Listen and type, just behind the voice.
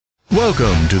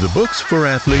Welcome to the Books for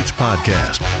Athletes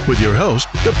podcast with your host,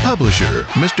 the publisher,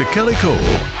 Mr. Kelly Cole.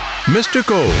 Mr.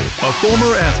 Cole, a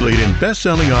former athlete and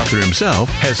best-selling author himself,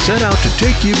 has set out to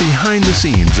take you behind the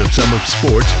scenes of some of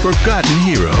sports' forgotten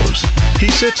heroes.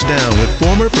 He sits down with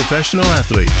former professional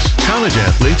athletes, college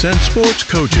athletes, and sports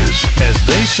coaches as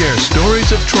they share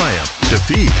stories of triumph,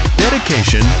 defeat,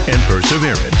 dedication, and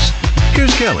perseverance.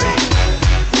 Here's Kelly.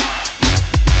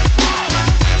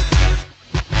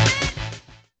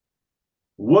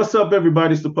 What's up,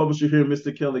 everybody? It's the publisher here,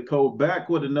 Mr. Kelly Cole, back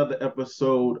with another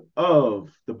episode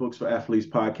of the Books for Athletes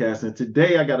podcast. And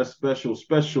today I got a special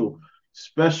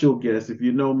guest. If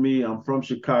you know me, I'm from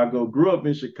Chicago, grew up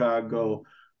in Chicago,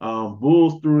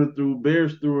 Bulls through and through,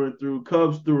 Bears through and through,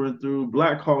 Cubs through and through,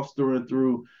 Blackhawks through and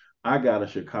through. I got a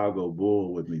Chicago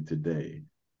Bull with me today,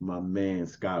 my man,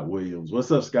 Scott Williams.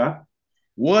 What's up, Scott?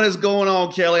 What is going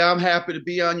on, Kelly? I'm happy to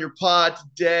be on your pod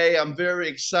today. I'm very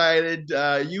excited.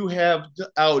 You have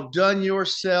outdone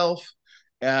yourself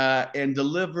and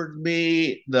delivered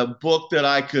me the book that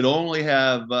I could only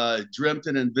have dreamt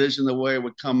and envisioned the way it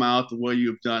would come out, the way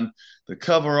you've done the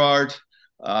cover art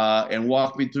and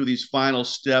walked me through these final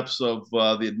steps of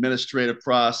the administrative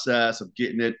process of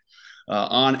getting it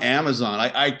on Amazon.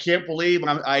 I can't believe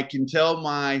I can tell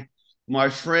my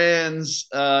friends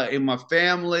in my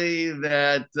family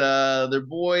that their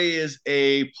boy is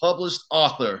a published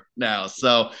author now,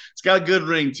 so it's got a good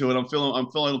ring to it.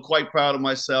 I'm feeling quite proud of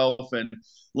myself, and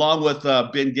along with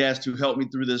Ben Guest, who helped me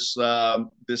through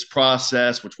this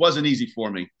process, which wasn't easy for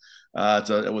me.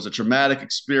 It was a traumatic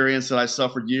experience that I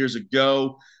suffered years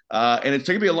ago, and it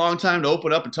took me a long time to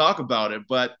open up and talk about it.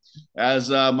 But as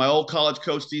my old college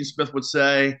coach Dean Smith would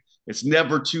say, it's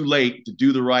never too late to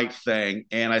do the right thing.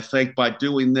 And I think by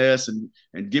doing this and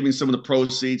giving some of the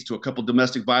proceeds to a couple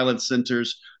domestic violence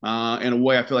centers, in a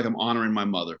way, I feel like I'm honoring my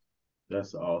mother.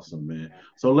 That's awesome, man.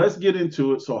 So let's get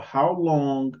into it. So how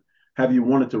long have you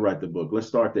wanted to write the book? Let's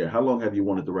start there. How long have you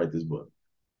wanted to write this book?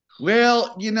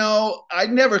 Well, I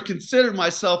never considered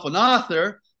myself an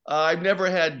author. I've never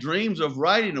had dreams of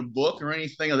writing a book or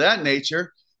anything of that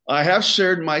nature. I have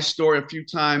shared my story a few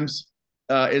times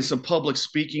in some public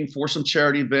speaking for some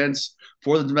charity events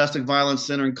for the Domestic Violence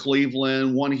Center in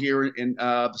Cleveland, one here in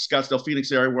the Scottsdale,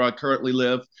 Phoenix area where I currently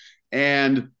live.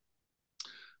 And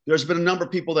there's been a number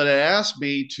of people that have asked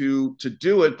me to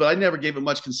do it, but I never gave it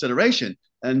much consideration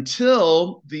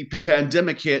until the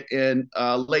pandemic hit in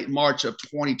late March of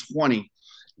 2020.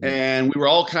 And we were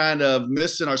all kind of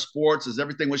missing our sports as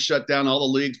everything was shut down. All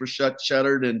the leagues were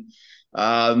shuttered. And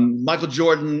Michael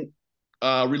Jordan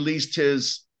released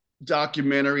his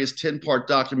 10-part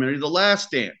documentary, The Last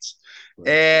Dance. Right.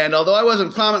 And although I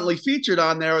wasn't prominently featured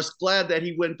on there, I was glad that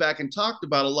he went back and talked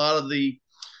about a lot of the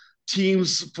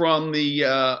teams from the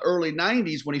early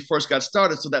 90s when he first got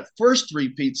started. So that first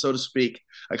three-peat, so to speak,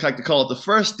 I like to call it the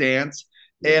first dance.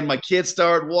 And my kids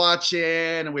started watching,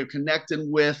 and we were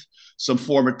connecting with some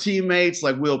former teammates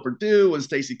like Will Perdue and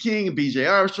Stacey King and BJ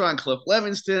Armstrong, Cliff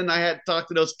Levingston. I hadn't talked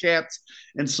to those cats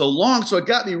in so long. So it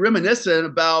got me reminiscent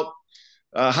about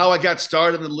how I got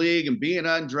started in the league and being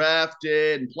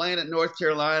undrafted and playing at North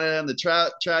Carolina and the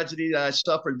tragedy that I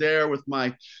suffered there with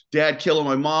my dad killing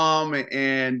my mom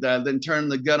and then turning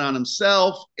the gun on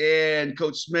himself, and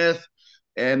Coach Smith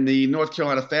and the North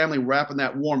Carolina family wrapping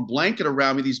that warm blanket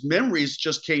around me. These memories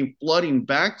just came flooding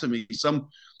back to me. Some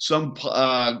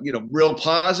real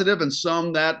positive and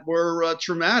some that were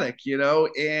traumatic,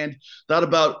 and thought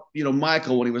about,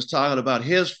 Michael, when he was talking about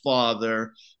his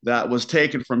father that was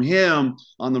taken from him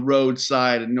on the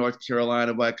roadside in North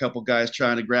Carolina by a couple guys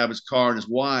trying to grab his car and his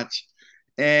watch,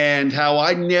 and how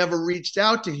I never reached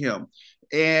out to him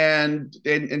and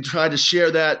tried to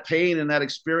share that pain and that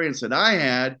experience that I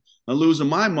had on losing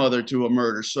my mother to a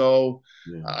murder. So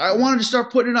yeah. I wanted to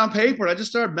start putting it on paper. And I just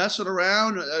started messing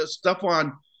around stuff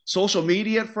on social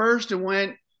media at first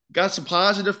and got some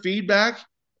positive feedback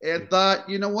and thought,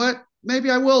 you know what, maybe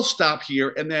I will stop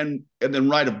here and then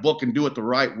write a book and do it the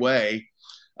right way,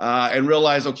 and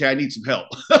realize, okay, I need some help.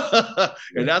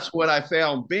 And that's when I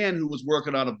found Ben, who was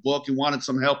working on a book and wanted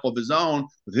some help of his own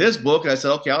with his book. And I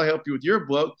said, okay, I'll help you with your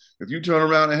book if you turn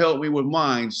around and help me with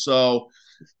mine. So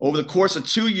over the course of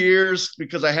 2 years,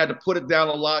 because I had to put it down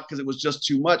a lot because it was just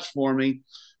too much for me,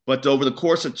 but over the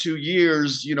course of 2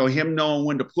 years, him knowing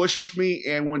when to push me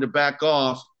and when to back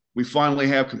off, we finally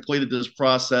have completed this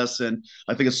process. And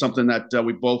I think it's something that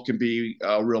we both can be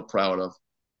real proud of.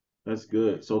 That's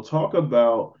good. So talk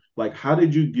about, how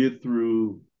did you get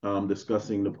through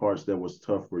discussing the parts that was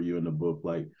tough for you in the book,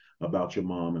 about your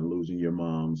mom and losing your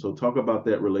mom. So talk about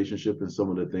that relationship and some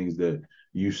of the things that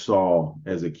you saw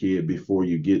as a kid before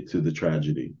you get to the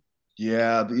tragedy.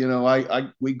 Yeah,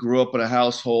 we grew up in a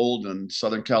household in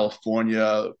Southern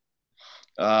California,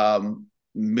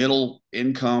 middle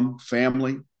income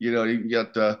family. You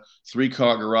got a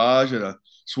 3-car garage and a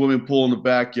swimming pool in the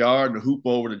backyard and a hoop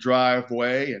over the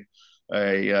driveway and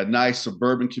a nice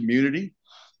suburban community.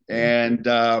 Yeah.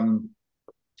 And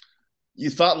you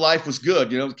thought life was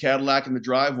good, Cadillac in the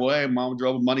driveway. Mom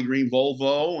drove a money green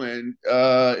Volvo, and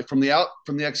from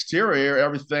the exterior,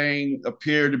 everything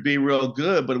appeared to be real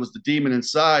good. But it was the demon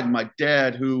inside, my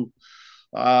dad, who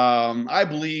I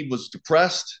believe was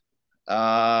depressed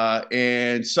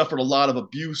and suffered a lot of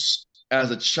abuse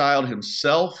as a child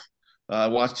himself.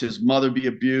 Watched his mother be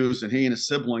abused, and he and his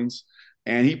siblings,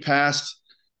 and he passed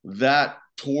that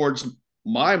towards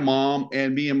my mom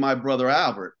and me and my brother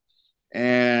Albert.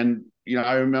 And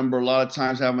I remember a lot of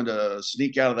times having to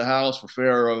sneak out of the house for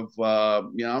fear of,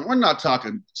 we're not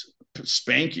talking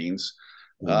spankings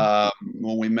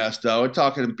when we messed up. We're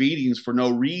talking beatings for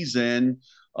no reason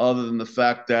other than the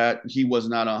fact that he was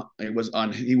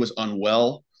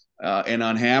unwell and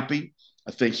unhappy.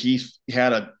 I think he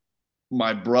had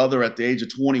my brother at the age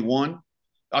of 21.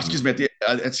 Oh, excuse me.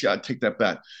 I take that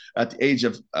back. At the age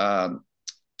of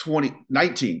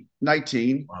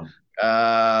 19.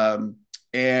 Wow.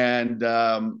 And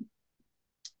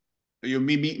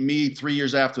me 3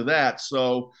 years after that.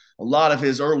 So a lot of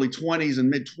his early 20s and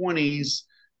mid 20s.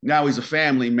 Now he's a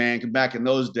family man. Back in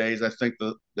those days, I think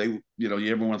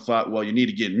everyone thought, well, you need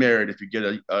to get married if you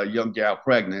get a young gal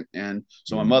pregnant. And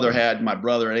so my mother had my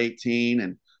brother at 18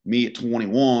 and me at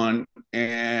 21,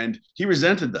 and he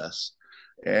resented this,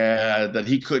 that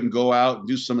he couldn't go out and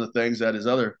do some of the things that his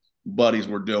other buddies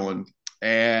were doing.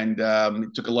 And he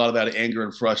took a lot of that anger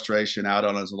and frustration out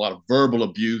on us, a lot of verbal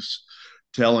abuse,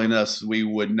 telling us we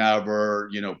would never,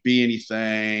 be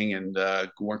anything, and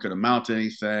weren't going to amount to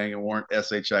anything, and weren't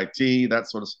SHIT, that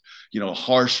sort of,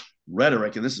 harsh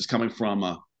rhetoric. And this is coming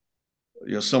from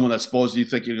someone that's supposed you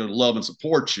think you're going to love and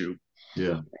support you.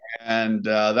 Yeah. And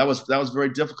that was very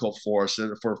difficult for us,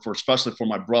 for especially for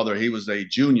my brother. He was a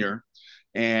junior,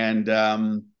 and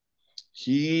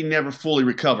he never fully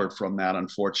recovered from that,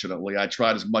 unfortunately. I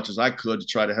tried as much as I could to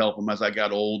try to help him as I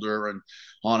got older and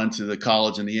on into the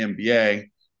college and the NBA,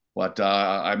 but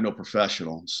I'm no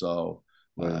professional. So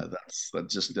that's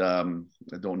just, I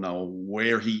don't know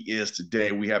where he is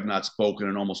today. We have not spoken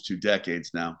in almost 2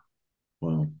 decades now.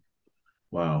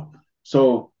 Wow.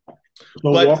 So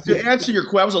but to answer your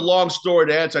question, that was a long story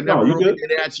to answer. I never really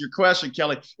did answer your question,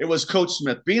 Kelly. It was Coach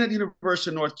Smith. Being at the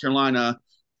University of North Carolina,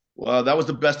 well, that was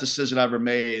the best decision I ever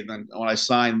made. And when I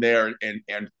signed there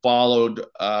and followed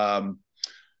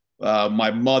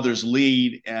my mother's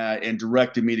lead and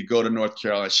directed me to go to North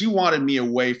Carolina. She wanted me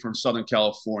away from Southern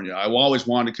California. I always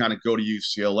wanted to kind of go to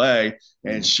UCLA,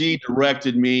 and she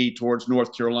directed me towards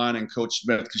North Carolina and Coach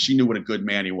Smith because she knew what a good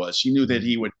man he was. She knew that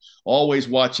he would always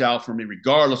watch out for me,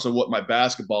 regardless of what my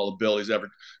basketball abilities ever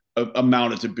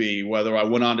amounted to be, whether I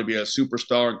went on to be a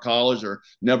superstar in college or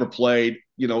never played,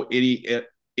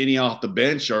 any off the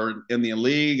bench or in the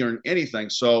league or anything.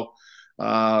 So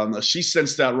she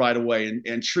sensed that right away,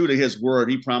 and true to his word,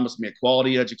 he promised me a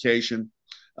quality education,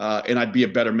 and I'd be a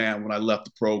better man when I left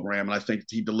the program. And I think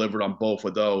he delivered on both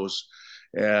of those.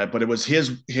 But it was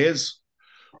his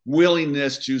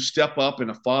willingness to step up in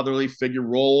a fatherly figure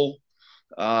role.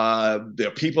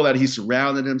 The people that he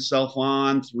surrounded himself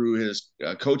on through his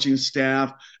coaching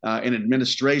staff and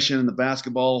administration in the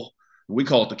basketball, we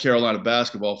call it the Carolina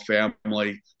basketball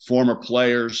family, former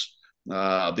players,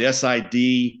 the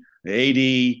SID,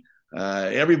 the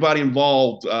AD, everybody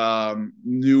involved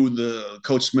knew the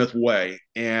Coach Smith way.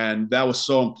 And that was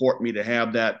so important to me to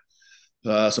have that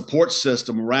support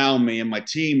system around me, and my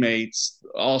teammates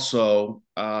also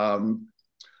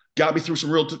got me through some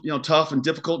real, tough and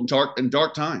difficult and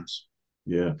dark times.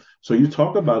 Yeah. So you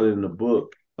talk about it in the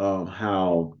book,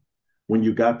 how when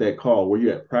you got that call, were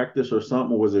you at practice or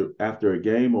something? Or was it after a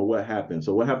game, or what happened?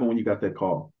 So what happened when you got that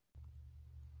call?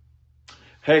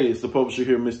 Hey, it's the publisher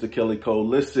here, Mr. Kelly Cole.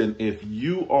 Listen, if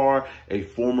you are a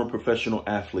former professional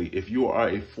athlete, if you are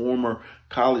a former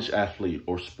college athlete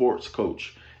or sports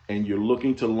coach, and you're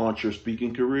looking to launch your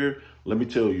speaking career, let me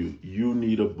tell you, you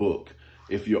need a book.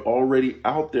 If you're already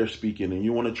out there speaking and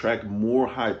you want to track more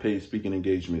high-paid speaking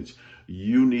engagements,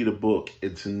 you need a book.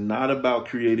 It's not about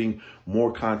creating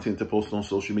more content to post on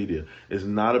social media. It's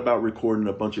not about recording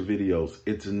a bunch of videos.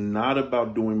 It's not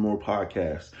about doing more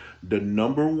podcasts. The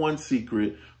number one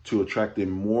secret to attracting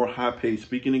more high-paid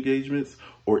speaking engagements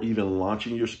or even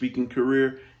launching your speaking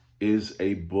career is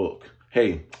a book.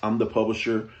 Hey, I'm the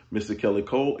publisher, Mr. Kelly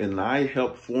Cole, and I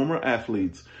help former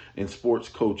athletes and sports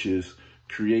coaches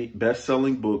create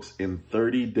best-selling books in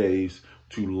 30 days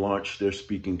to launch their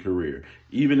speaking career,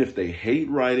 even if they hate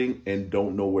writing and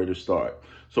don't know where to start.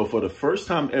 So for the first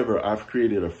time ever, I've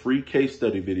created a free case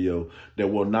study video that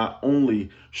will not only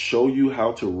show you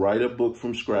how to write a book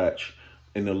from scratch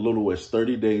in as little as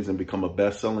 30 days and become a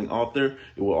best-selling author,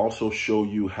 it will also show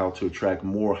you how to attract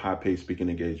more high-paid speaking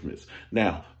engagements.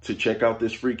 Now, to check out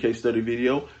this free case study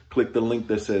video, click the link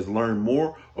that says learn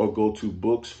more or go to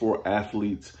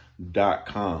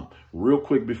booksforathletes.com. Real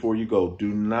quick before you go, do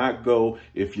not go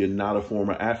if you're not a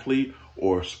former athlete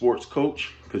or sports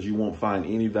coach, because you won't find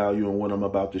any value in what I'm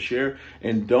about to share.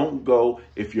 And don't go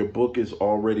if your book is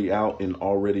already out and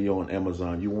already on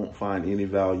Amazon. You won't find any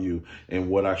value in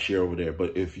what I share over there.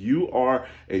 But if you are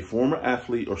a former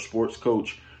athlete or sports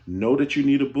coach, know that you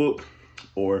need a book,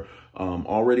 or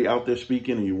already out there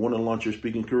speaking and you want to launch your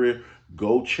speaking career,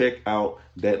 go check out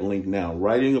that link now.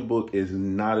 Writing a book is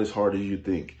not as hard as you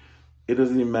think. It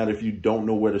doesn't even matter if you don't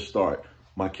know where to start.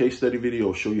 My case study video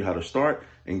will show you how to start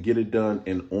and get it done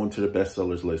and onto the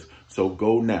bestsellers list. So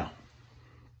go now.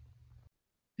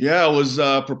 Yeah, I was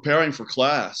preparing for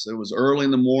class. It was early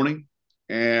in the morning,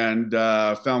 and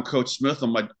found Coach Smith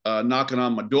on my knocking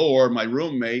on my door. My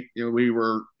roommate, we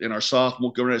were in our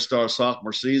sophomore, going to start our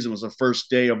sophomore season. It was the first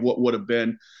day of what would have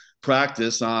been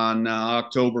practice on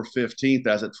October 15th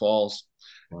as it falls.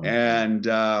 Wow. And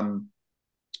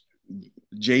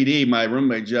JD, my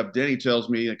roommate, Jeff Denny, tells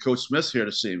me that Coach Smith's here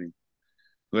to see me.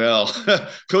 Well,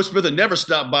 Coach Smith had never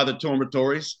stopped by the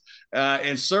dormitories,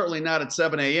 and certainly not at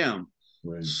 7 a.m.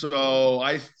 Right. So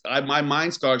my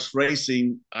mind starts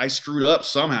racing. I screwed up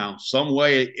somehow, some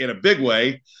way, in a big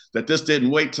way, that this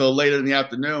didn't wait till later in the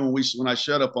afternoon when I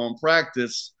shut up on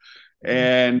practice.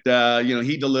 And,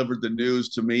 he delivered the news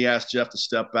to me, asked Jeff to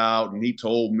step out. And he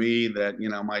told me that,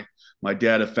 my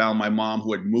dad had found my mom,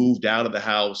 who had moved out of the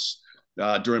house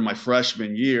during my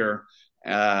freshman year,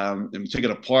 and took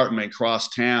an apartment across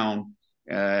town.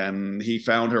 And he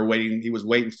found her waiting. He was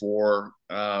waiting for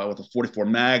her with a .44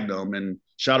 Magnum and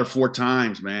shot her 4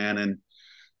 times, man. And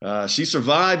she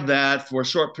survived that for a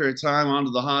short period of time,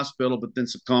 onto the hospital, but then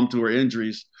succumbed to her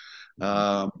injuries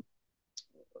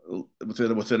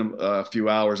within a few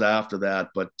hours after that.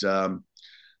 But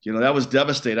that was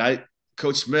devastating.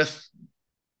 Coach Smith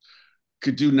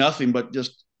could do nothing but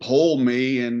just hold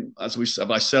me, and as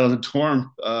I sat on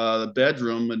the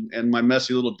bedroom and my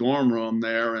messy little dorm room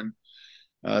there, and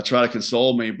try to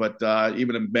console me. But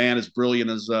even a man as brilliant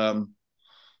as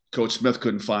Coach Smith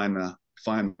couldn't find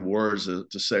words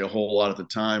to say a whole lot at the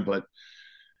time. But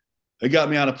it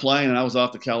got me on a plane, and I was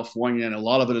off to California, and a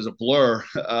lot of it is a blur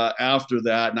after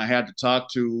that. And I had to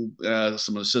talk to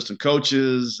some assistant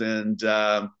coaches and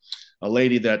a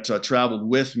lady that traveled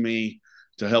with me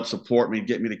to help support me,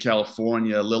 get me to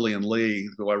California, Lillian Lee,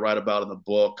 who I write about in the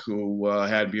book, who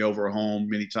had me over home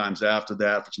many times after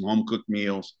that for some home-cooked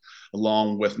meals,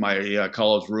 along with my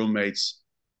college roommates'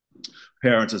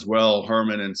 parents as well,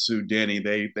 Herman and Sue Denny.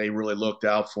 They really looked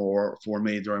out for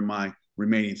me during my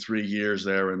remaining 3 years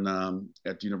there at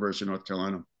the University of North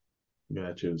Carolina.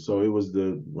 Gotcha. So it was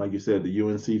like you said, the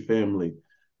UNC family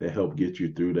that helped get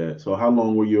you through that. So how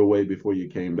long were you away before you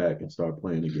came back and started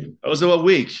playing again? It was a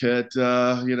week. At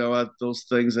those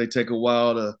things, they take a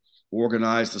while to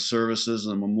organize the services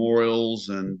and the memorials.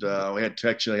 And we had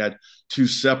 2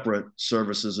 separate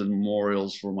services and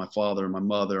memorials for my father and my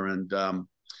mother. And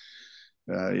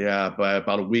by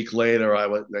about a week later, I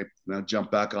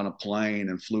jumped back on a plane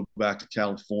and flew back to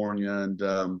California and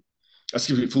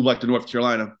flew back to North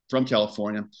Carolina from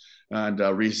California, and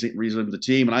resumed the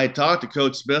team. And I had talked to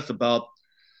Coach Smith about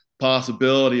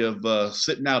possibility of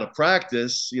sitting out of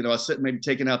practice. I was maybe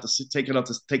taking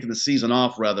the season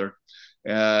off rather.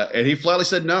 And he flatly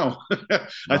said no. Wow.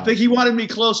 I think he wanted me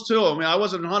close to him. I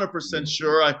wasn't 100%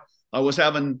 sure. I was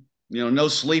having no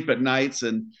sleep at nights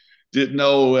and didn't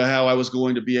know how I was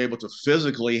going to be able to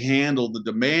physically handle the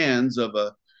demands of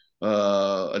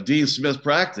a Dean Smith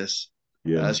practice.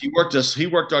 Yeah, as he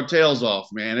worked our tails off,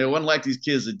 man. It wasn't like these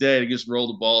kids today to just roll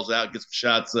the balls out, get some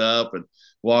shots up, and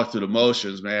walk through the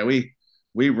motions, man. We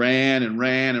ran and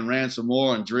ran some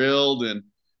more and drilled, and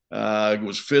it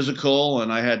was physical.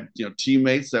 And I had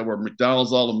teammates that were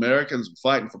McDonald's All-Americans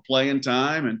fighting for playing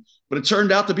time, but it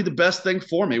turned out to be the best thing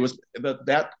for me. It was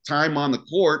that time on the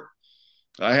court,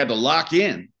 I had to lock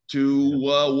in to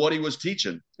what he was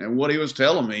teaching and what he was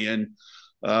telling me, and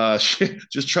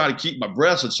just try to keep my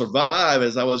breath and survive,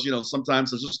 as I was,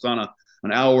 sometimes I was just on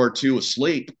an hour or 2 of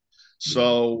sleep.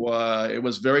 So it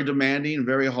was very demanding,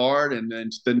 very hard, and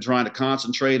then trying to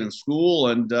concentrate in school.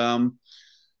 And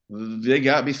they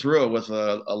got me through it with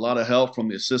a lot of help from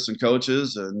the assistant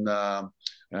coaches and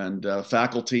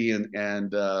faculty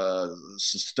and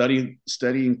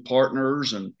studying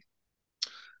partners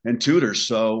and tutors.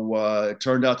 So it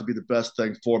turned out to be the best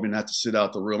thing for me not to sit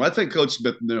out the room. I think Coach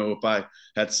Smith knew if I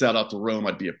had sat out the room,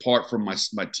 I'd be apart from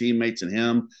my teammates and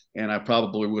him, and I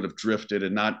probably would have drifted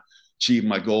and not achieved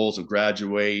my goals of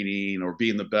graduating or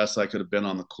being the best I could have been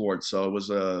on the court. So it was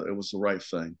the right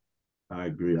thing. I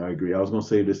agree. I was going to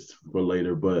save this for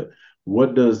later, but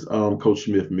what does Coach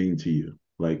Smith mean to you?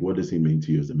 Like, what does he mean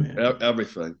to you as a man?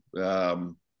 Everything.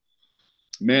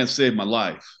 Man saved my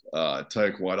life. I tell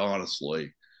you quite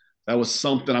honestly. That was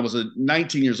something. I was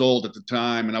 19 years old at the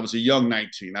time, and I was a young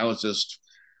 19. I was just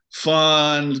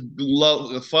fun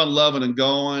loving and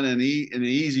going, and an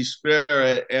easy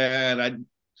spirit. And I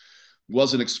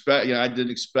wasn't expect. I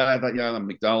didn't expect that. I'm a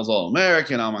McDonald's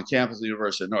All-American. I'm on campus at the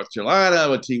University of North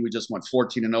Carolina. A team we just went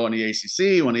 14-0 in the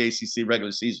ACC. Won the ACC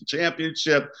regular season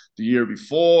championship the year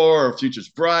before. Our future's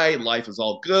bright. Life is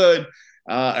all good.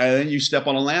 And then you step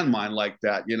on a landmine like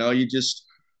that. You just.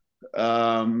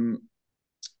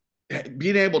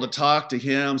 Being able to talk to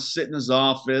him, sit in his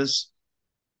office,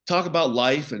 talk about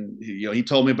life. And, he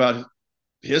told me about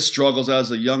his struggles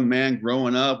as a young man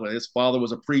growing up when his father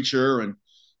was a preacher and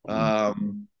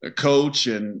a coach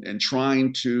and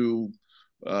trying to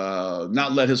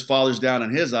not let his fathers down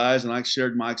in his eyes. And I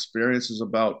shared my experiences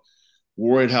about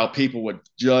worried how people would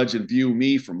judge and view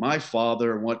me from my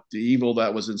father and what the evil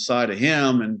that was inside of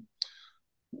him. And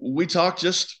we talked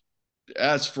just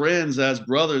as friends, as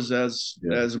brothers, as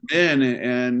men,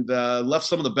 and left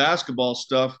some of the basketball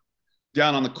stuff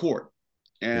down on the court,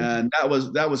 and that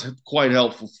was quite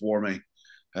helpful for me.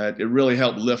 It really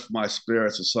helped lift my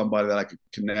spirits as somebody that I could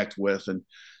connect with, and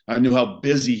I knew how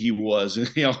busy he was.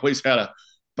 He always had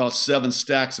about 7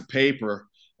 stacks of paper,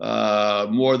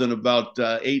 more than about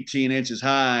 18 inches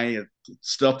high,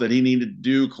 stuff that he needed to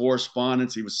do,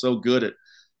 correspondence. He was so good at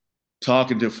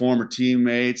talking to former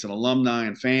teammates and alumni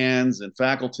and fans and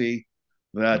faculty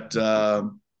but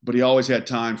he always had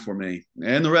time for me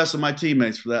and the rest of my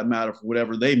teammates, for that matter, for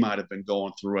whatever they might have been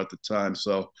going through at the time.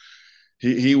 So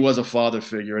he was a father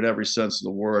figure in every sense of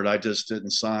the word.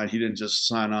 He didn't just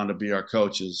sign on to be our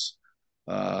coaches.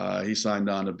 He signed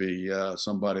on to be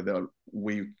somebody that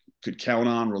we could count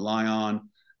on, rely on,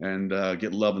 and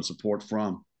get love and support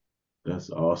from.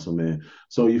 That's awesome, man.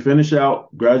 So you finish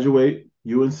out, graduate,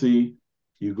 UNC,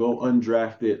 you go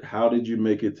undrafted. How did you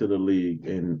make it to the league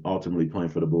and ultimately playing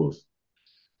for the Bulls?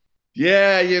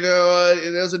 Yeah,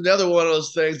 there's another one of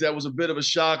those things that was a bit of a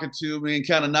shocker to me and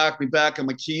kind of knocked me back on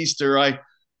my keister.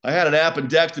 I had an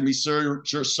appendectomy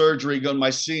surgery in my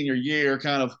senior year,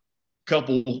 kind of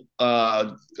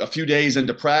a few days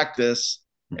into practice.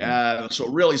 So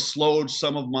it really slowed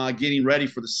some of my getting ready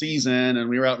for the season. And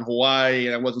we were out in Hawaii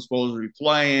and I wasn't supposed to be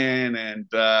playing. And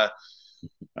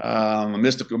I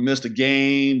missed a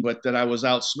game, but then I was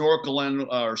out snorkeling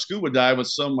or scuba diving with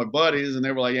some of my buddies, and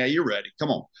they were like, "Yeah, you're ready. Come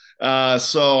on."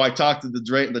 So I talked to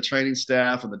the training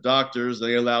staff and the doctors.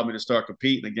 They allowed me to start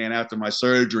competing again after my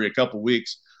surgery a couple of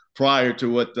weeks prior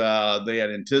to what they had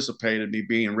anticipated me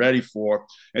being ready for.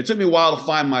 It took me a while to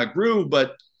find my groove,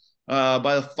 but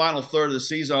by the final third of the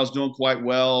season, I was doing quite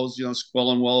well. I was,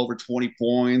 scoring well over 20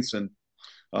 points and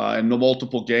in the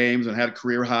multiple games, and had a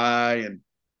career high, and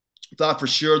thought for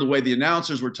sure the way the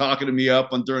announcers were talking to me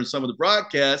up during some of the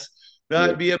broadcasts that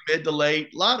I'd be a mid to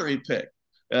late lottery pick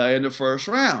in the first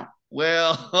round.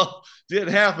 Well,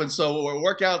 didn't happen. So it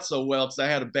worked out so well because I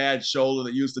had a bad shoulder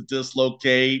that used to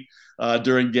dislocate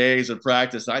during games and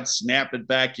practice. I'd snap it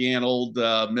back in, old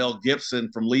Mel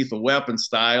Gibson from Lethal Weapon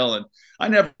style. And I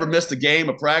never missed a game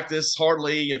of practice,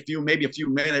 hardly maybe a few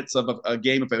minutes of a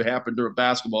game if it happened during a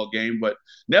basketball game, but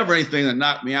never anything that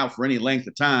knocked me out for any length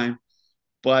of time.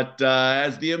 But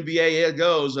as the NBA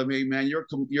goes, I mean, man,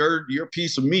 you're a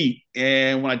piece of meat.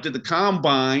 And when I did the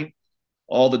combine,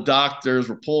 all the doctors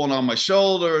were pulling on my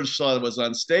shoulder and saw it was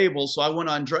unstable. So I went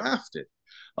undrafted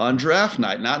on draft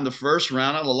night, not in the first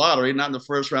round, not in the lottery, not in the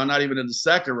first round, not even in the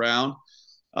second round.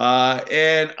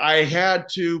 And I had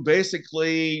to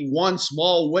basically one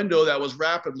small window that was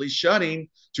rapidly shutting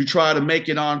to try to make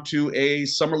it onto a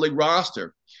summer league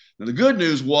roster. Now, the good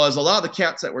news was a lot of the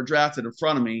cats that were drafted in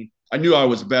front of me, I knew I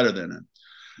was better than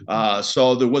them.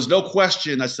 So there was no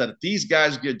question. I said, if these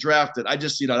guys get drafted, I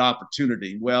just see that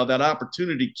opportunity. Well, that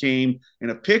opportunity came in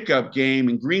a pickup game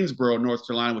in Greensboro, North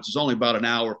Carolina, which is only about an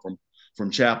hour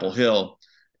from Chapel Hill.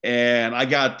 And I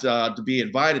got to be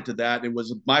invited to that. It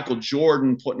was Michael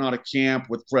Jordan putting on a camp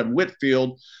with Fred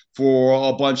Whitfield for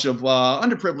a bunch of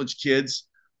underprivileged kids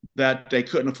that they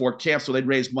couldn't afford camp. So they'd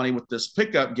raise money with this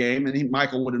pickup game. And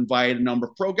Michael would invite a number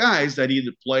of pro guys that he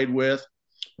either played with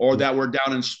or that were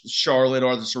down in Charlotte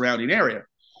or the surrounding area.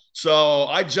 So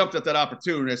I jumped at that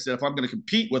opportunity. I said, if I'm going to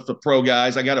compete with the pro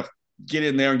guys, I got to get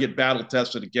in there and get battle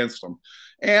tested against them.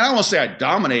 And I won't say I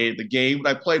dominated the game,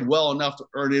 but I played well enough to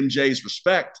earn MJ's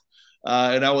respect.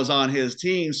 And I was on his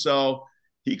team. So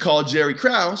he called Jerry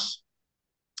Krause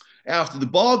after the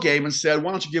ball game and said,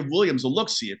 why don't you give Williams a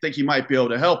look-see? I think he might be able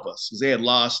to help us, because they had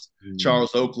lost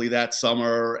Charles Oakley that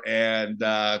summer, and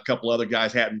a couple other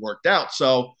guys hadn't worked out.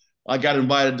 So I got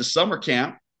invited to summer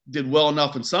camp, did well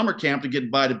enough in summer camp to get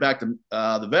invited back to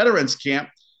the veterans camp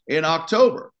in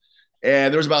October.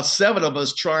 And there was about 7 of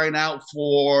us trying out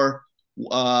for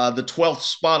the 12th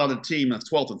spot on the team, the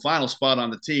 12th and final spot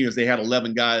on the team, as they had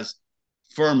 11 guys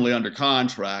firmly under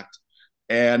contract.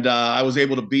 And I was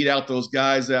able to beat out those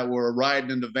guys that were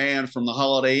riding in the van from the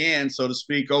Holiday Inn, so to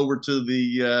speak, over to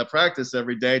the practice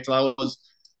every day till I was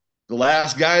the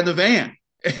last guy in the van.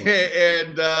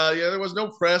 And there was no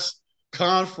press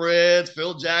conference.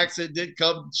 Phil Jackson didn't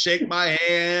come shake my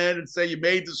hand and say, you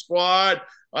made the squad.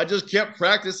 I just kept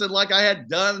practicing like I had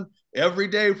done every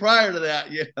day prior to that,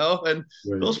 and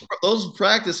right. those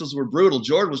practices were brutal.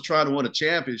 Jordan was trying to win a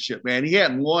championship, man. He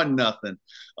hadn't won nothing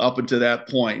up until that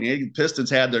point. The Pistons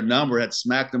had their number, had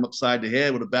smacked them upside the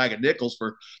head with a bag of nickels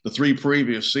for the 3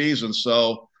 previous seasons.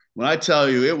 So when I tell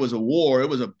you it was a war, it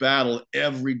was a battle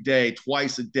every day,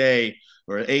 twice a day,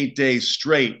 or 8 days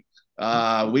straight.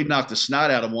 We knocked the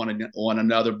snot out of one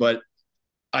another, but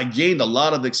I gained a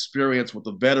lot of experience with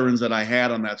the veterans that I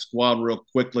had on that squad real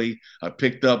quickly. I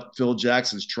picked up Phil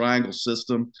Jackson's triangle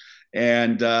system.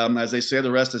 And as they say,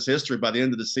 the rest is history. By the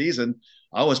end of the season,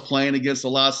 I was playing against the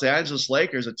Los Angeles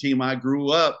Lakers, a team I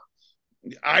grew up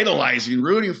idolizing,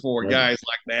 rooting for, guys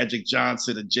like Magic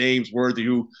Johnson and James Worthy,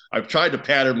 who I've tried to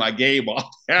pattern my game off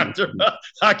after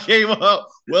I came up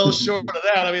well short of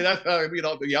that. I mean, that's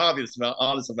I'll be honest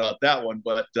about that one.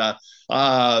 But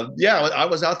I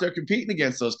was out there competing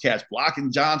against those cats,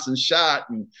 blocking Johnson's shot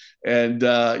and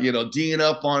D'ing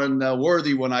up on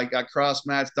Worthy when I got cross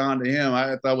matched onto him.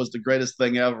 I thought was the greatest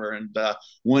thing ever, and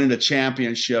winning a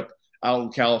championship out in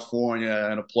California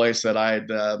in a place that I had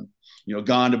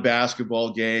gone to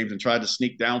basketball games and tried to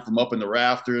sneak down from up in the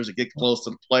rafters and get close to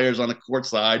the players on the court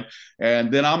side.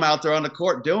 And then I'm out there on the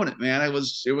court doing it, man. It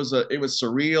was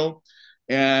surreal.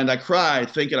 And I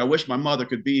cried thinking, I wish my mother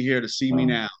could be here to see me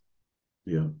now.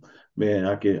 Yeah, man,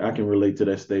 I can relate to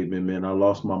that statement, man. I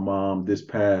lost my mom this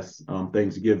past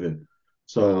Thanksgiving.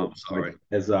 So I'm sorry.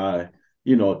 As I,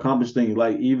 accomplish things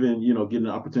like even, getting the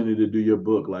opportunity to do your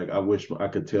book, like I wish I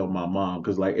could tell my mom,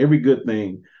 because like every good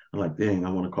thing, I'm like, dang, I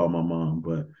want to call my mom.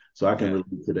 But so I can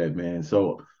relate to that, man.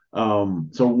 So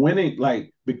winning,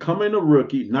 like becoming a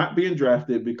rookie, not being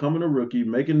drafted, becoming a rookie,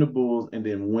 making the Bulls, and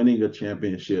then winning a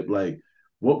championship, like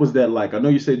what was that like? I know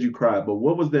you said you cried, but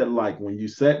what was that like when you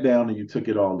sat down and you took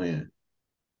it all in?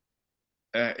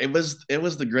 It was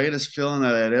the greatest feeling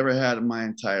that I had ever had in my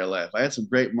entire life. I had some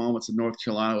great moments in North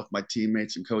Carolina with my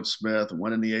teammates and Coach Smith, and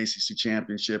winning the ACC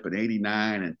championship in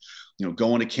 '89, and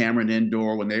going to Cameron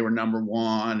Indoor when they were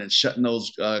 #1 and shutting those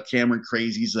Cameron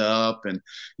crazies up, and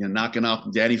knocking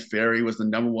off Danny Ferry was the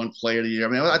 #1 player of the year. I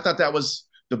mean, I thought that was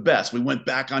the best. We went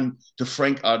back on to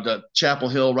to Chapel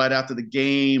Hill right after the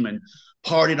game and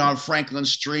partied on Franklin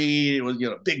Street. It was,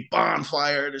 big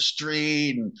bonfire in the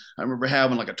street. And I remember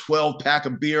having like a 12-pack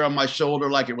of beer on my shoulder,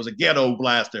 like it was a ghetto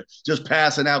blaster, just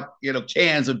passing out,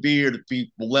 cans of beer to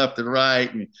people left and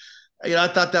right. And, I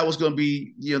thought that was going to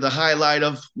be, the highlight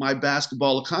of my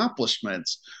basketball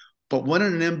accomplishments. But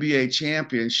winning an NBA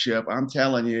championship, I'm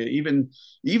telling you, even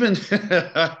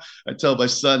I tell my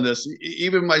son this,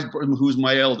 even who's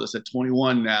my eldest at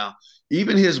 21 now,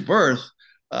 even his birth,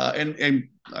 and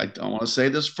I don't want to say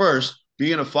this first,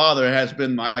 being a father has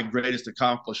been my greatest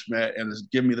accomplishment and has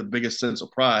given me the biggest sense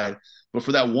of pride. But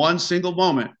for that one single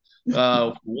moment,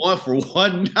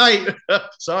 one night,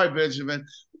 sorry, Benjamin,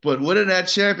 but winning that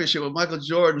championship with Michael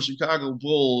Jordan, Chicago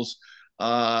Bulls,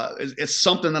 it's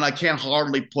something that I can't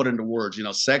hardly put into words.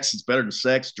 Sex is better than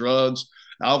sex, drugs,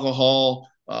 alcohol,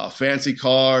 fancy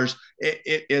cars.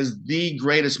 It is the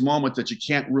greatest moment that you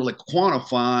can't really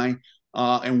quantify.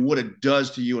 And what it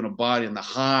does to you in a body, and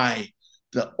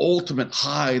the ultimate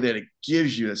high that it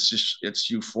gives you, it's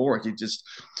euphoric.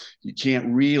 You can't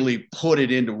really put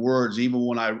it into words. Even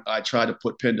when I try to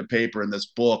put pen to paper in this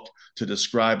book to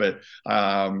describe it,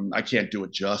 I can't do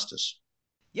it justice.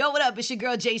 Yo, what up? It's your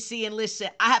girl JC, and listen,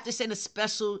 I have to send a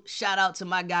special shout out to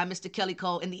my guy, Mr. Kelly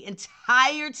Cole, and the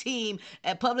entire team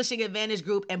at Publishing Advantage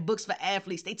Group and Books for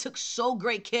Athletes. They took so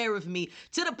great care of me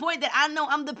to the point that I know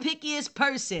I'm the pickiest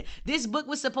person. This book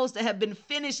was supposed to have been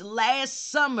finished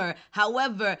last summer.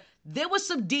 However, there were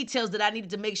some details that I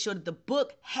needed to make sure that the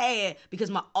book had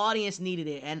because my audience needed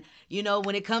it. And, you know,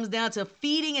 when it comes down to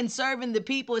feeding and serving the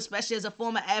people, especially as a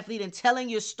former athlete, and telling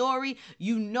your story,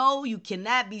 you know you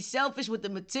cannot be selfish with the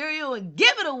material and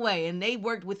give it away. And they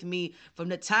worked with me from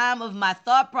the time of my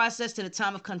thought process to the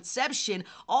time of conception,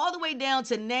 all the way down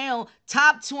to now,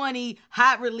 top 20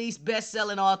 hot release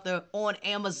best-selling author on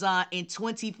Amazon in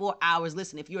 24 hours.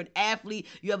 Listen, if you're an athlete,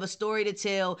 you have a story to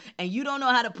tell, and you don't know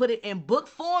how to put it in book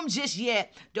form just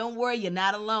yet, don't worry, you're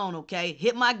not alone, okay?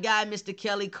 Hit my guy, Mr.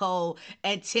 Kelly Cole,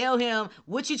 and tell him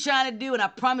what you're trying to do, and I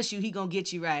promise you he gonna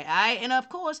get you right, all right? And of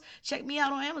course, check me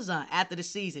out on Amazon after the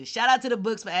season. Shout out to the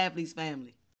Books for Athletes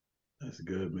family. That's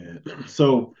good, man.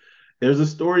 So there's a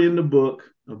story in the book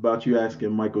about you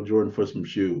asking Michael Jordan for some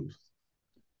shoes.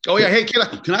 Oh yeah, hey,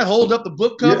 can I hold up the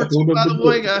book cover too? By the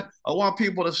way, I want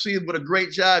people to see what a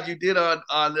great job you did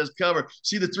on this cover.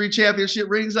 See the 3 championship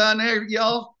rings on there,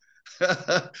 y'all.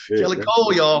 Kelly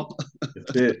Cole, y'all.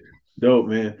 That's it. Dope,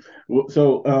 man.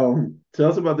 So,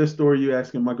 tell us about this story. You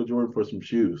asking Michael Jordan for some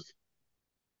shoes.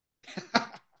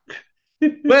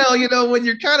 Well, you know, when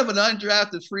you're kind of an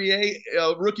undrafted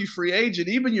rookie free agent,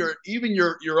 even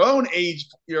your own age,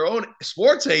 your own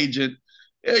sports agent,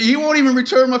 he won't even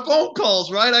return my phone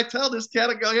calls, right? I tell this cat,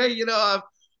 I go, hey, you know,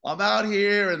 I'm out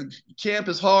here and camp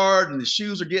is hard and the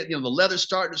shoes are getting, you know, the leather's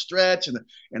starting to stretch and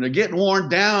they're getting worn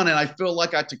down. And I feel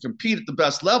like to compete at the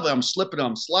best level, I'm slipping,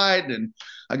 I'm sliding. And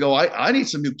I go, I need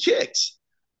some new kicks.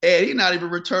 And he's not even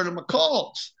returning my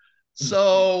calls.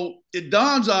 So it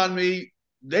dawns on me,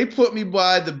 they put me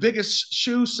by the biggest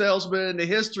shoe salesman in the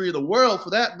history of the world, for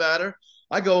that matter.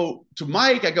 I go to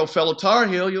Mike, I go, fellow Tar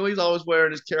Heel, you know, he's always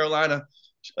wearing his Carolina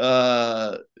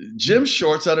gym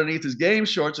shorts underneath his game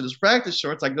shorts and his practice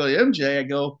shorts. I go to MJ, I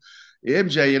go,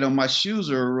 MJ, you know, my shoes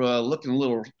are looking a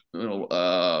little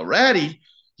ratty.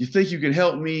 You think you can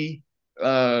help me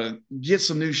get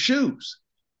some new shoes?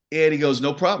 And he goes,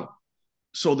 no problem.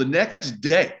 So the next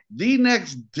day,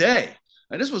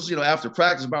 and this was, you know, after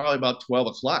practice, probably about 12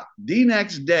 o'clock. The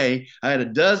next day, I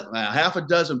had half a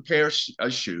dozen pairs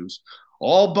of shoes,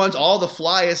 all the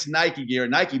flyest Nike gear.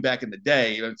 Nike back in the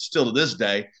day, you know, still to this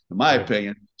day, in my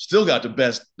opinion, still got the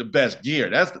best gear.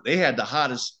 They had the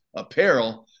hottest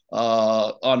apparel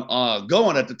on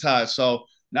going at the time. So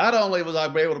not only was I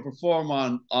able to perform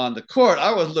on the court,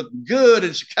 I was looking good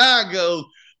in Chicago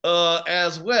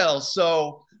as well.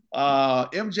 So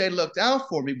MJ looked out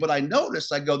for me, but I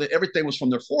noticed, I go, that everything was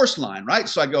from their force line, right?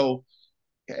 So I go,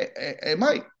 hey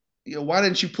Mike, you know, why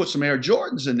didn't you put some Air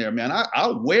Jordans in there, man?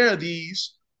 I'll wear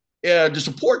these to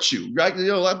support you, right? You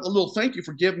know, a little thank you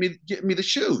for getting me the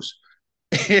shoes.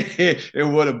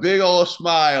 And with a big old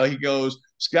smile, he goes,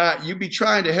 Scott, you be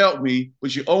trying to help me,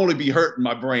 but you only be hurting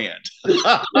my brand.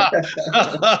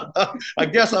 I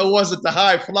guess I wasn't the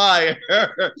high flyer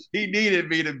he needed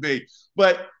me to be.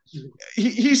 But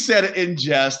he said it in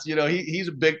jest. You know, he's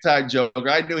a big time joker.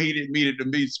 I knew he didn't mean it in a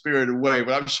mean spirited way,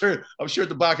 but I'm sure at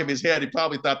the back of his head, he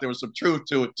probably thought there was some truth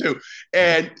to it too.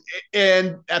 And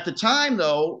at the time,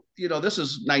 though, you know, this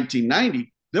is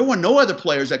 1990. There were no other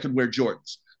players that could wear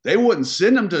Jordans. They wouldn't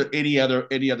send them to any other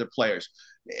players.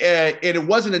 And it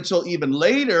wasn't until even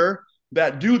later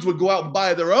that dudes would go out and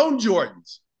buy their own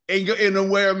Jordans and then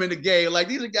wear them in the game. Like,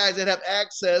 these are guys that have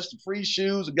access to free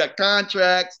shoes and got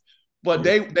contracts. But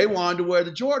they wanted to wear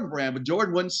the Jordan brand, but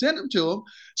Jordan wouldn't send them to them.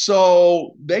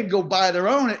 So they'd go buy their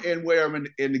own and wear them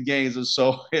in the games and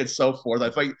so forth.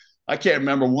 I can't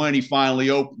remember when he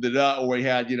finally opened it up, or he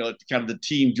had, you know, kind of the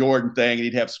Team Jordan thing, and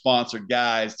he'd have sponsored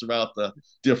guys throughout the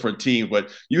different teams.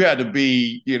 But you had to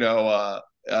be, you know,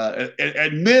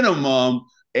 at minimum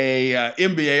a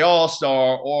NBA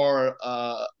All-Star or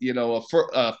you know,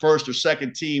 a first or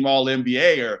second team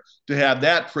All-NBAer to have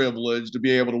that privilege to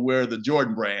be able to wear the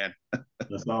Jordan brand.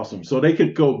 That's awesome. So they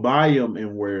could go buy them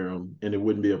and wear them, and it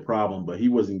wouldn't be a problem. But he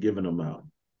wasn't giving them out.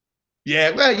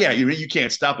 Yeah, well, yeah, you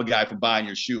can't stop a guy from buying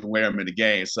your shoe and wear them in the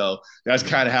game. So that's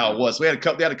kind of how it was. They had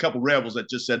a couple rebels that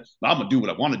just said, "I'm gonna do what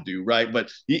I want to do," right?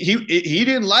 But he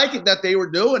didn't like it that they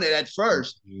were doing it at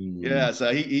first. Mm-hmm. Yeah, so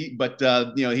you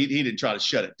know, he didn't try to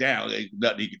shut it down. There's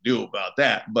nothing he could do about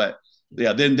that. But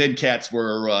yeah, then cats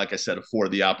were, like I said,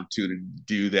 afforded the opportunity to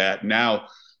do that. Now,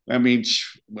 I mean,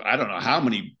 I don't know how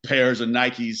many pairs of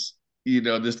Nikes, you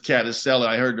know, this cat is selling.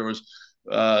 I heard there was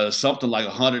something like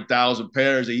 100,000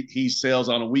 pairs he sells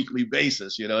on a weekly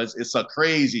basis. You know, it's a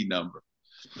crazy number.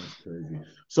 That's crazy.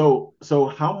 So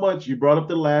how much, you brought up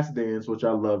The Last Dance, which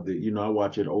I loved it. You know, I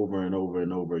watch it over and over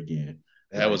and over again.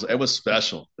 It was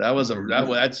special.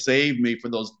 That saved me for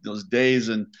those days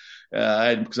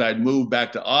because I had moved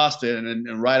back to Austin,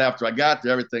 and right after I got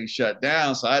there, everything shut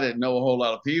down, so I didn't know a whole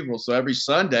lot of people. So every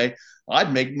Sunday,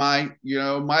 I'd make what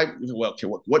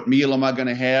meal am I going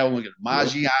to have? I'm going to get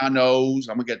Maggiano's.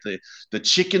 I'm going to get the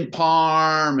chicken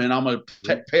parm, and I'm going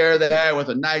to pair that with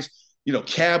a nice,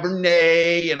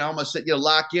 Cabernet, and I'm going to sit,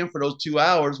 lock in for those 2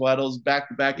 hours while those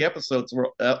back-to-back episodes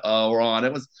were on.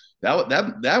 It was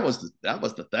that was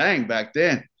the thing back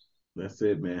then. That's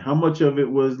it, man. How much of it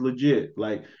was legit?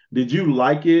 Like, did you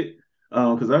like it?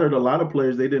 Because I heard a lot of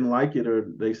players, they didn't like it,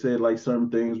 or they said like certain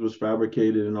things was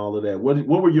fabricated and all of that. What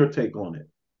were your take on it?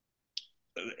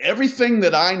 Everything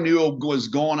that I knew was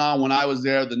going on when I was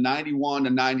there, the 91 to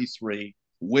 93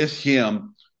 with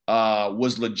him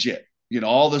was legit.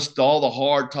 All the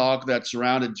hard talk that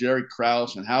surrounded Jerry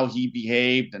Krause and how he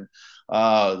behaved, and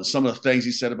some of the things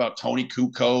he said about Tony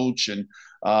Kukoc, and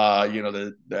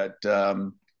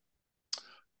that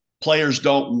players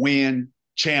don't win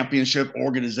championship,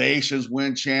 organizations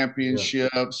win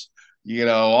championships.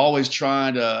 Always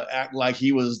trying to act like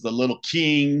he was the little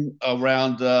king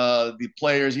around the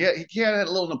players. He had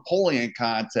a little Napoleon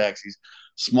context. He's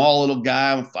small little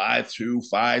guy, 5'2",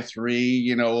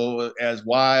 5'3", as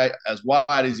wide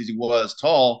as he was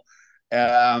tall.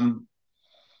 I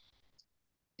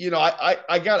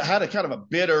had a kind of a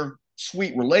bitter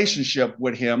sweet relationship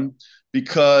with him,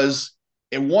 because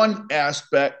in one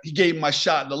aspect, he gave me my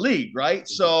shot in the league, right?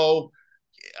 So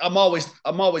I'm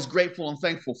always grateful and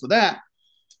thankful for that.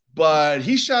 But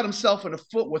he shot himself in the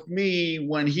foot with me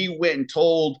when he went and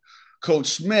told Coach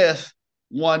Smith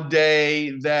one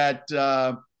day that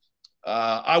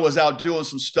I was out doing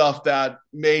some stuff that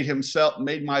made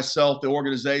myself, the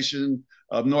organization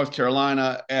of North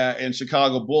Carolina and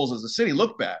Chicago Bulls as a city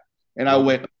look bad. And I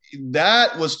went,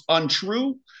 that was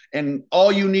untrue. And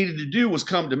all you needed to do was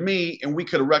come to me, and we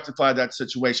could have rectified that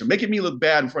situation. Making me look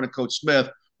bad in front of Coach Smith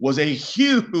was a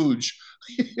huge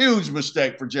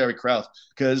mistake for Jerry Krause,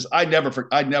 because I never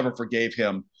forgave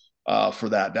him for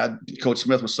that. That Coach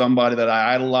Smith was somebody that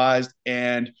I idolized.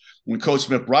 And when Coach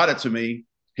Smith brought it to me,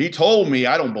 he told me,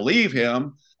 I don't believe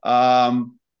him.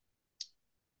 And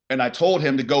I told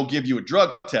him to go give you a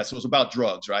drug test. It was about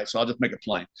drugs, right? So I'll just make it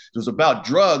plain. It was about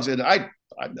drugs, and I've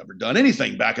never done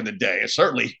anything back in the day. I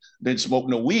certainly didn't smoke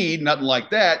no weed, nothing like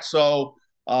that. So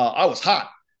I was hot.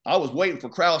 I was waiting for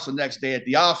Krause the next day at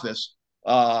the office.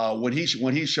 When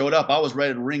he showed up, I was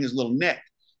ready to wring his little neck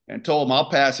and told him, I'll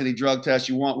pass any drug test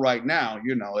you want right now.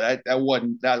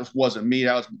 That wasn't me.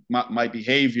 That was my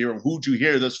behavior. Who'd you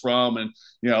hear this from? And,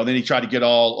 then he tried to get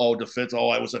all defense. Oh,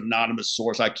 I was an anonymous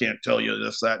source. I can't tell you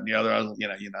this, that, and the other.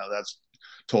 That's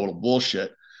total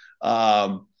bullshit.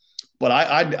 But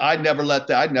I never let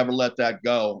that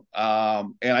go.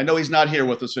 And I know he's not here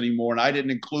with us anymore, and I didn't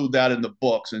include that in the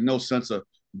books, in no sense of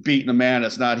beating a man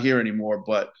that's not here anymore.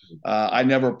 But I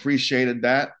never appreciated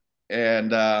that.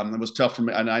 And it was tough for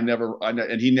me. And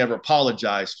and he never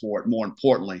apologized for it. More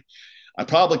importantly, I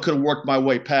probably could have worked my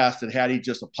way past it had he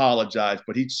just apologized,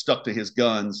 but he stuck to his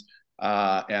guns.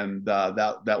 And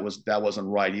that wasn't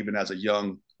right. Even as a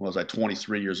young, was I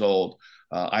 23 years old,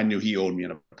 I knew he owed me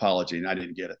an apology, and I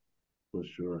didn't get it. For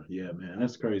sure. Yeah, man.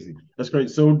 That's crazy. That's great.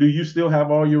 So do you still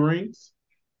have all your rings?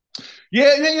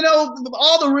 Yeah,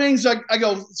 all the rings, I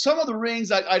go, some of the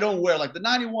rings I don't wear, like the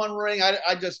 91 ring,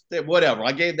 I just, whatever.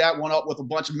 I gave that one up with a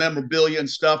bunch of memorabilia and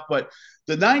stuff, but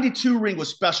the 92 ring was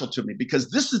special to me, because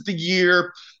this is the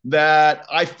year that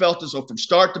I felt as though from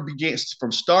start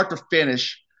to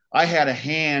finish, I had a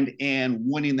hand in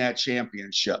winning that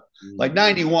championship. Mm-hmm. Like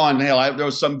 91, there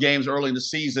was some games early in the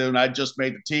season, and I just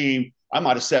made the team. I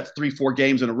might have set 3-4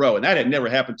 games in a row, and that had never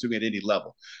happened to me at any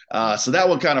level. So that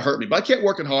one kind of hurt me. But I kept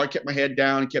working hard, kept my head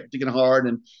down, and kept digging hard.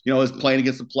 And I was playing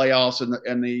against the playoffs and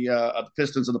the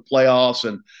Pistons in the playoffs,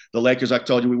 and the Lakers. I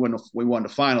told you we won the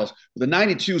finals. But the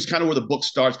 92 is kind of where the book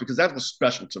starts, because that was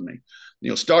special to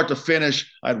me. Start to finish,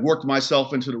 I'd worked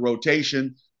myself into the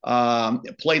rotation.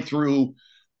 Played through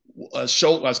a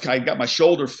shoulder. I got my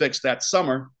shoulder fixed that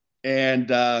summer,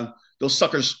 and those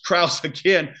suckers, Krause,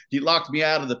 again, he locked me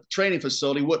out of the training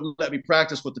facility, wouldn't let me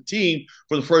practice with the team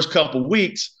for the first couple of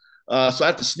weeks. So I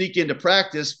had to sneak into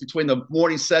practice between the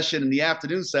morning session and the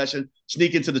afternoon session,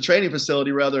 sneak into the training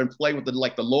facility rather, and play with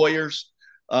the lawyers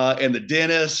and the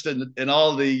dentist and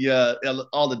all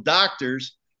the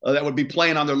doctors that would be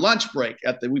playing on their lunch break.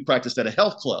 We practiced at a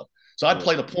health club. So I'd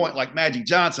play the point like Magic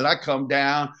Johnson. I'd come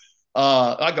down.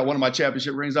 I got one of my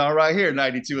championship rings on right here,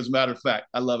 92, as a matter of fact.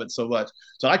 I love it so much.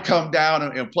 So I come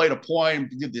down and play the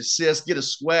point, get the assist, get a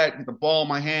sweat, get the ball in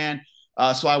my hand,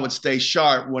 so I would stay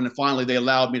sharp when finally they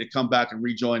allowed me to come back and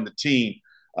rejoin the team.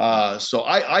 So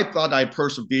I thought I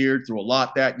persevered through a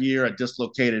lot that year. I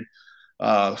dislocated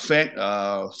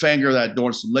Fanger that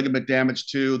doing some ligament damage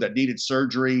too, that needed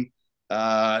surgery.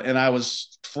 And I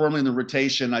was firmly in the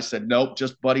rotation. I said, nope,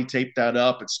 just buddy tape that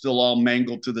up. It's still all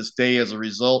mangled to this day as a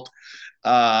result,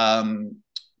 and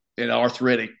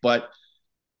arthritic. But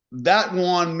that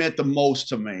one meant the most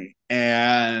to me.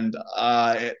 And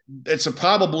it's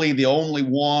probably the only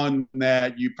one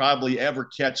that you probably ever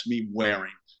catch me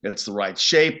wearing. It's the right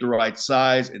shape, the right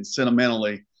size, and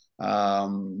sentimentally,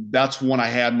 that's when I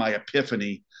had my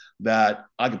epiphany that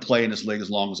I could play in this league as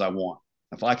long as I want.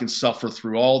 If I can suffer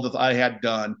through all that I had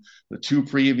done the 2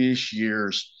 previous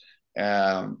years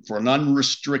for an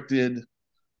unrestricted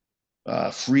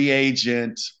free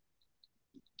agent,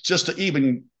 just to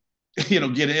even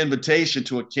get an invitation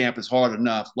to a camp is hard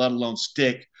enough, let alone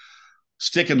stick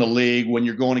in the league when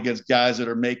you're going against guys that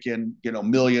are making,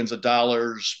 millions of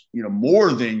dollars,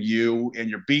 more than you, and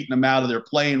you're beating them out of their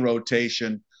playing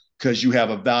rotation because you have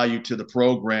a value to the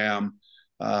program.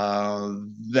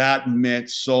 That meant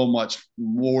so much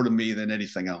more to me than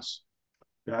anything else.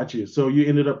 Gotcha. So you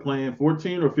ended up playing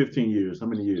 14 or 15 years? How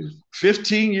many years?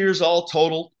 15 years all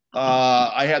total.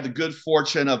 I had the good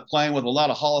fortune of playing with a lot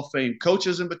of Hall of Fame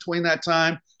coaches in between that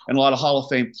time and a lot of Hall of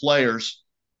Fame players,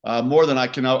 more than I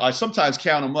can. I sometimes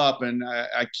count them up, and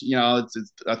I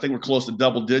think we're close to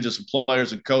double digits of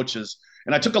players and coaches,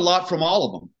 and I took a lot from all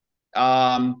of them.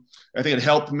 I think it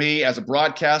helped me as a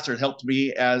broadcaster. It helped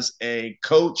me as a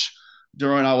coach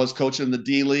during I was coaching in the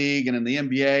D League and in the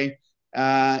NBA,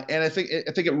 and I think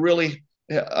it really.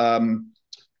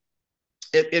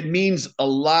 It means a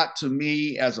lot to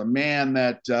me as a man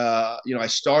that, I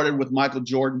started with Michael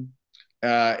Jordan,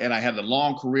 and I had a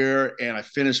long career, and I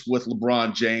finished with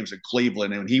LeBron James in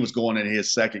Cleveland, and he was going into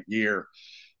his second year.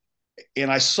 And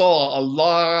I saw a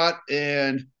lot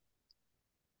in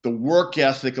the work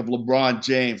ethic of LeBron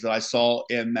James that I saw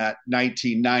in that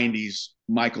 1990s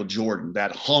Michael Jordan,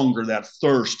 that hunger, that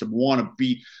thirst to want to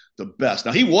be the best.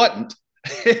 Now, he wasn't.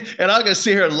 And I'm going to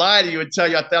sit here and lie to you and tell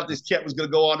you I thought this kid was going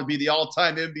to go on to be the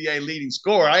all-time NBA leading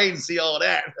scorer. I didn't see all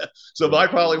that. So I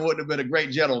probably wouldn't have been a great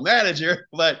general manager,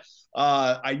 but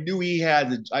I knew he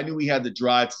had the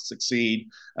drive to succeed.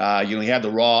 He had the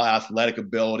raw athletic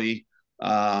ability.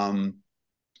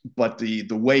 But the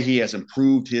way he has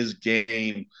improved his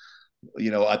game,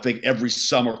 I think every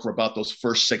summer for about those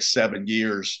first 6-7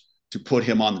 years, to put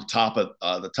him on the top of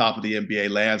the NBA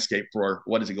landscape for,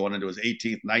 what is he going into his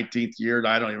 18th, 19th year? And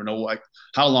I don't even know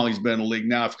how long he's been in the league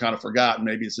now. I've kind of forgotten.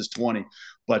 Maybe it's his 20.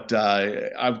 But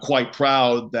I'm quite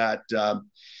proud that, some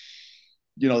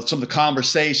of the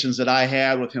conversations that I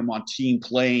had with him on team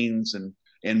planes and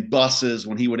buses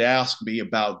when he would ask me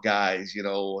about guys,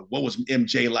 what was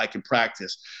MJ like in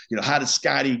practice? How did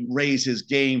Scotty raise his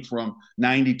game from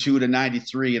 92 to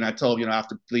 93? And I told him,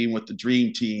 after playing with the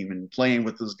Dream Team and playing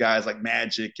with those guys like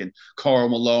Magic and Karl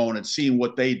Malone and seeing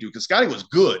what they do, because Scotty was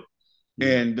good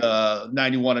in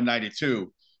 91 and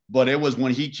 92. But it was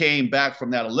when he came back from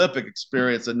that Olympic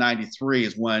experience in 93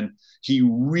 is when he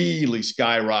really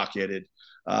skyrocketed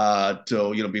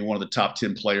to, be one of the top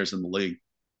 10 players in the league.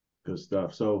 Good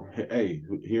stuff. So, hey,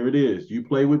 here it is. You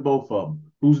play with both of them.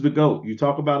 Who's the GOAT? You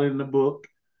talk about it in the book.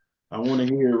 I want to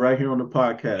hear it right here on the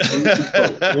podcast.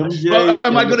 MJ,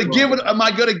 am I going to give it? Am I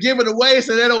going to give it away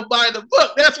so they don't buy the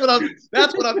book? That's what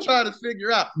I'm trying to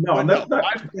figure out.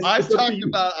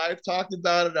 I've talked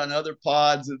about it on other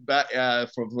pods and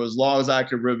for as long as I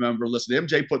can remember. Listen,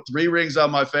 MJ put 3 rings on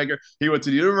my finger. He went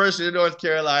to the University of North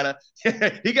Carolina.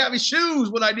 He got me shoes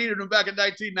when I needed them back in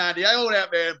 1990. I owe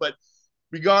that man, but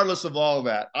regardless of all of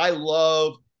that, I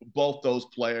love both those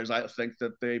players. I think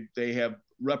that they have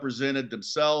represented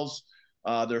themselves,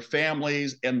 their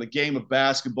families, and the game of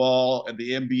basketball and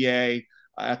the NBA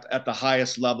at the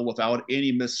highest level without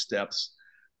any missteps.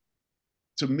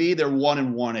 To me, they're 1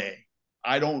 and 1A.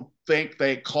 I don't think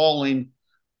that calling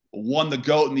one the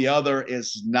GOAT and the other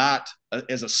is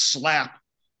a slap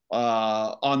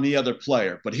on the other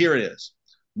player. But here it is.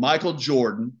 Michael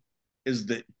Jordan is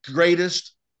the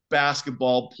greatest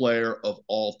basketball player of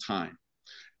all time.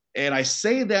 And I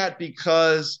say that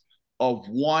because of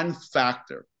one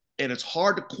factor, and it's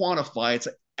hard to quantify. It's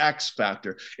an X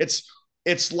factor.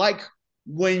 It's like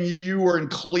when you were in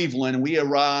Cleveland and we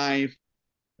arrived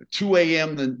at 2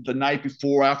 a.m. the night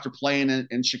before after playing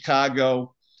in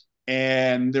Chicago,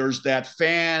 and there's that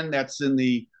fan that's in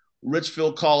the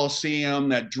Richfield Coliseum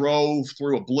that drove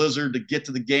through a blizzard to get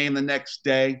to the game the next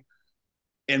day.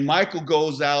 And Michael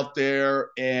goes out there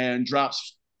and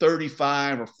drops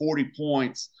 35 or 40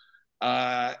 points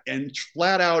and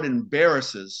flat out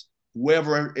embarrasses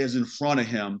whoever is in front of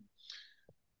him,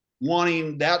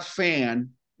 wanting that fan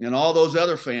and all those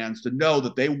other fans to know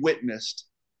that they witnessed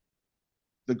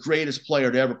the greatest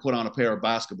player to ever put on a pair of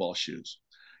basketball shoes.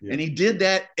 Yeah. And he did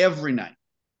that every night.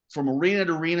 From arena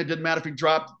to arena, didn't matter if he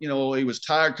dropped, he was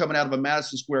tired coming out of a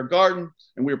Madison Square Garden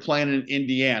and we were playing in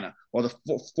Indiana, or the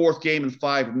fourth game in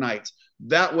 5 nights.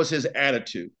 That was his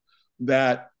attitude,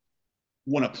 that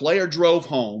when a player drove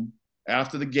home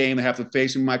after the game after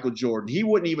facing Michael Jordan, he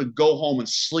wouldn't even go home and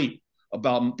sleep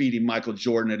about beating Michael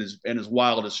Jordan in his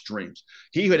wildest dreams.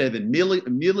 He would have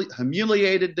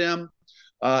humiliated them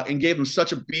and gave them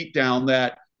such a beatdown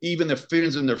that even their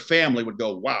friends and their family would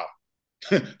go, wow,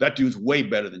 that dude's way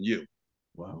better than you.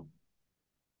 Wow.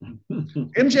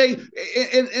 MJ,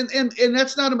 and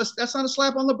that's not a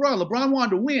slap on LeBron. LeBron wanted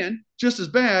to win just as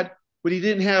bad, but he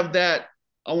didn't have that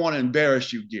I want to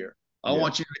embarrass you gear. I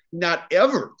want you to not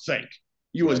ever think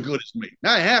you as good as me,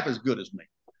 not half as good as me.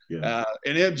 Yeah.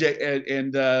 And MJ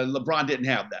and LeBron didn't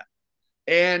have that.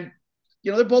 And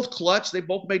they're both clutch. They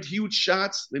both made huge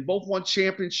shots. They both won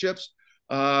championships.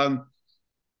 Like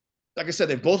I said,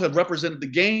 they both have represented the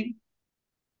game.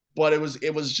 But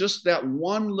it was just that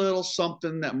one little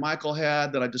something that Michael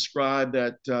had that I described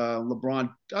that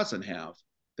LeBron doesn't have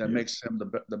that makes him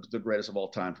the greatest of all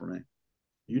time for me.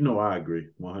 I agree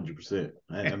 100%.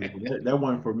 I mean, that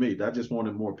one for me. I just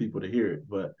wanted more people to hear it.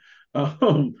 But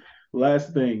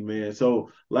last thing, man.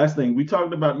 So last thing, we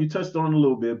talked about, you touched on it a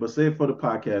little bit, but say it for the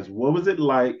podcast. What was it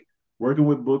like working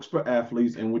with Books for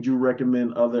Athletes, and would you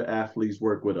recommend other athletes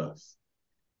work with us?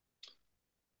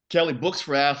 Kelly, Books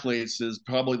for Athletes is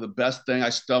probably the best thing I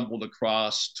stumbled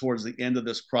across towards the end of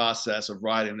this process of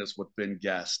writing this with Ben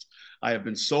Guest. I have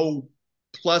been so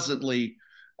pleasantly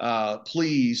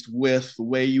pleased with the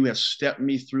way you have stepped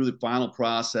me through the final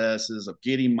processes of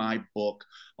getting my book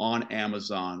on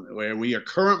Amazon, where we are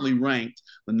currently ranked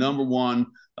the number one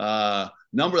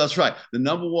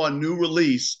new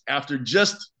release after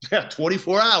just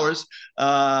 24 hours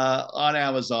on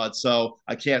Amazon. So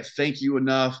I can't thank you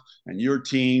enough and your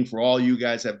team for all you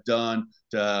guys have done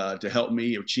to help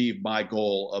me achieve my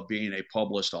goal of being a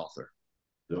published author.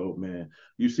 Dope, man.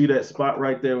 You see that spot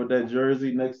right there with that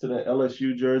jersey next to that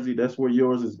LSU jersey? That's where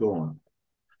yours is going.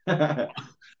 I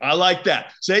like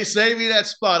that. Save me that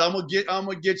spot. I'm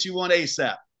gonna get you one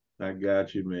ASAP. I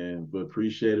got you, man. But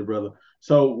appreciate it, brother.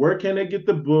 So where can they get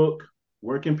the book?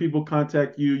 Where can people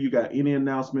contact you? You got any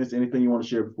announcements, anything you want to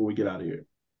share before we get out of here?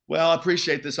 Well, I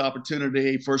appreciate this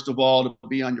opportunity, first of all, to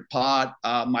be on your pod.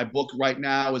 My book right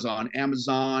now is on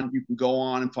Amazon. You can go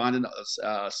on and find it,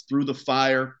 Through the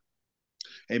Fire,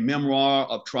 a memoir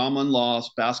of trauma and loss,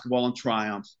 basketball and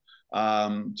triumph.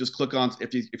 Just click on,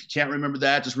 if you can't remember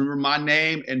that, just remember my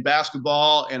name and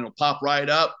basketball and it'll pop right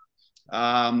up.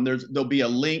 There'll be a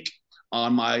link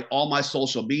on all my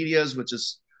social medias, which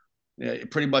is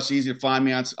pretty much easy to find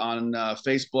me on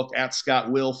Facebook at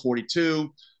ScottWill42,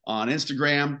 on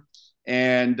Instagram.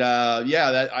 And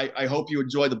I hope you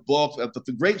enjoy the book.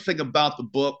 The great thing about the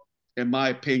book, in my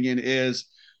opinion, is,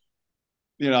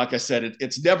 like I said,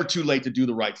 it's never too late to do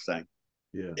the right thing.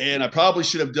 Yeah. And I probably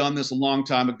should have done this a long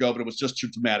time ago, but it was just too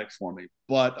dramatic for me.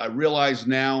 But I realize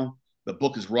now the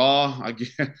book is raw. I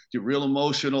get real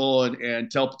emotional and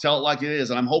tell it like it is.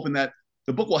 And I'm hoping that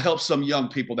the book will help some young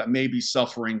people that may be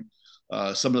suffering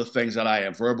some of the things that I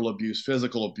have: verbal abuse,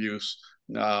 physical abuse,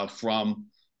 from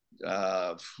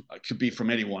it could be from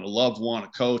anyone, a loved one, a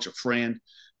coach, a friend,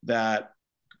 that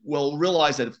will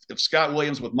realize that if Scott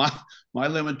Williams, with my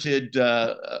limited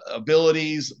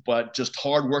abilities, but just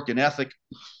hard work and ethic,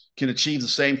 can achieve the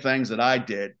same things that I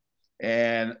did,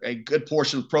 and a good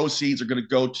portion of proceeds are going to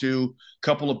go to a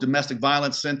couple of domestic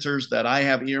violence centers that I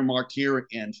have earmarked here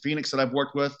in Phoenix that I've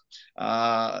worked with,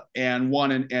 and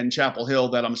one in Chapel Hill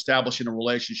that I'm establishing a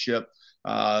relationship,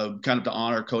 kind of to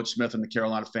honor Coach Smith and the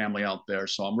Carolina family out there.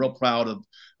 So I'm real proud of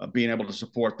being able to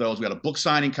support those. We got a book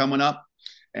signing coming up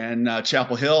and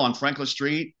Chapel Hill on Franklin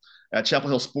Street at Chapel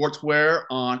Hill Sportswear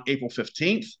on April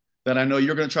 15th that I know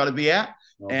you're going to try to be at.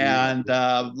 And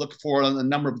look for a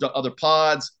number of other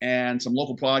pods and some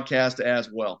local podcasts as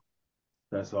well.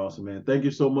 That's awesome, man. Thank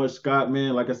you so much, Scott,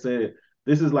 man. Like I said,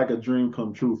 this is like a dream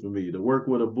come true for me. To work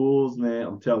with the Bulls, man,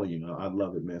 I'm telling you, I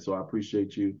love it, man. So I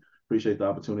appreciate you. Appreciate the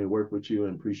opportunity to work with you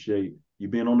and appreciate you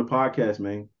being on the podcast,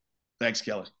 man. Thanks,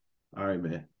 Kelly. All right,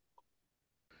 man.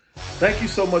 Thank you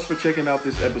so much for checking out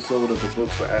this episode of the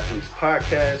Books for Athletes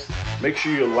podcast. Make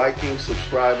sure you're liking,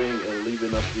 subscribing, and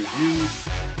leaving us reviews.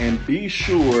 And be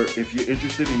sure, if you're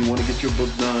interested and you want to get your book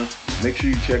done, make sure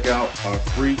you check out our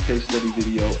free case study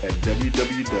video at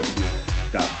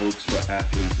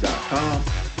www.booksforathletes.com.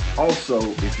 Also,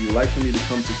 if you'd like for me to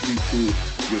come to speak to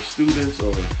your students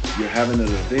or you're having an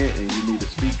event and you need a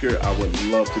speaker, I would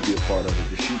love to be a part of it.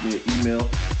 Just shoot me an email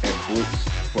at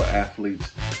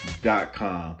booksforathletes.com.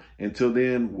 Until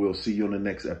then, we'll see you on the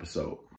next episode.